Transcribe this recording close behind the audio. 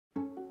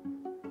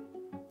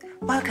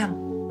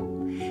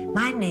Welcome.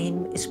 My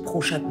name is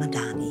Proshat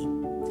Madani,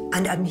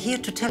 and I'm here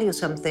to tell you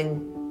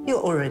something you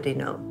already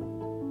know.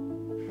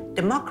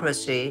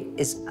 Democracy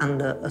is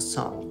under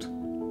assault.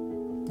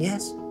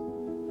 Yes,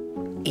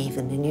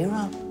 even in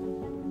Europe.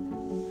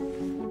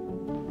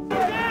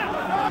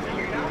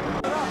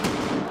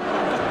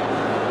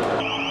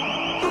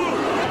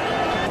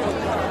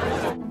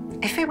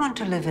 If we want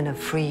to live in a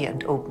free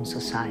and open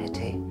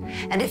society,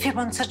 and if we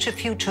want such a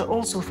future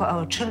also for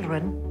our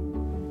children,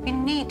 we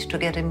need to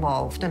get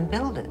involved and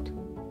build it.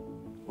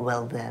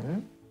 Well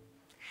then,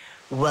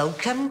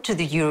 welcome to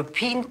the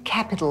European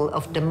Capital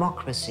of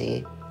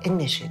Democracy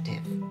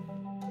initiative.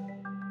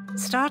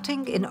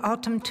 Starting in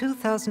autumn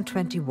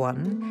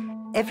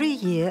 2021, every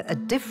year a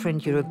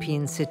different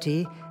European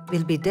city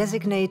will be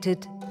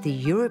designated the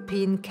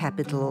European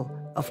Capital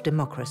of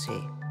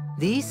Democracy.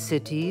 These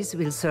cities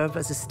will serve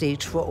as a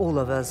stage for all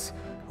of us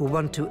who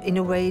want to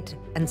innovate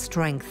and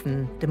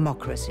strengthen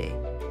democracy.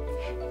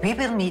 We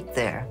will meet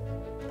there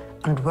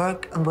and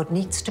work on what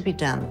needs to be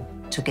done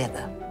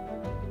together.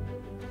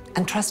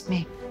 And trust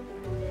me,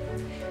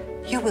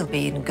 you will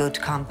be in good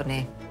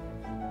company.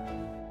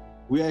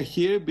 We are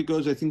here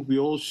because I think we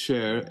all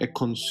share a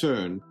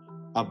concern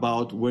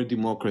about where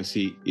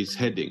democracy is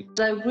heading.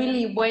 I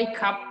really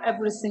wake up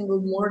every single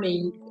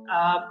morning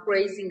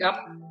raising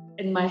up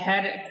in my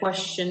head a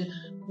question,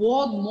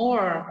 what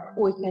more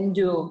we can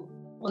do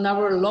on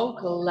our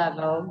local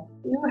level?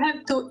 You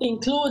have to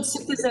include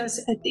citizens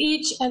at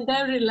each and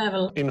every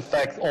level. In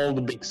fact, all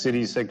the big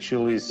cities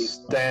actually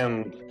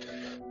stand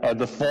at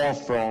the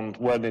forefront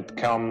when it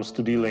comes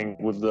to dealing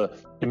with the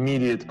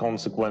immediate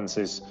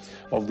consequences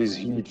of these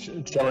huge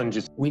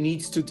challenges. We need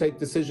to take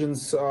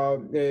decisions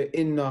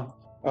in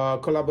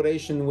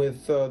collaboration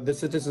with the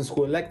citizens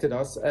who elected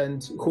us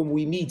and whom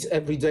we meet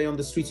every day on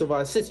the streets of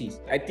our cities.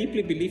 I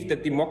deeply believe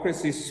that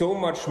democracy is so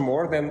much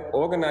more than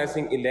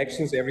organizing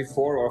elections every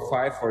 4 or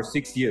 5 or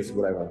 6 years,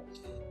 whatever.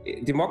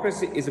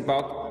 Democracy is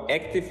about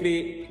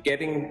actively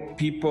getting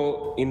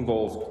people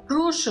involved.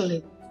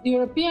 Crucially, the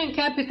European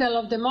Capital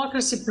of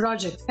Democracy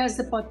project has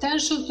the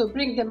potential to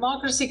bring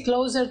democracy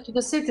closer to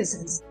the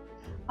citizens.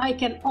 I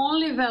can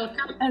only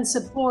welcome and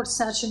support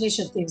such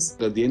initiatives.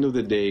 At the end of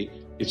the day,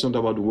 it's not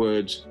about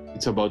words,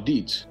 it's about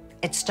deeds.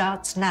 It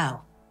starts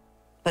now,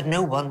 but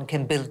no one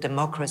can build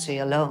democracy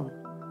alone.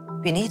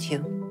 We need you.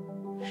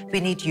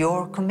 We need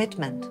your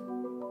commitment.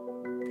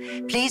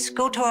 Please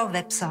go to our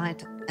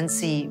website and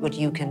see what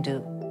you can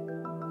do.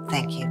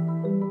 Thank you.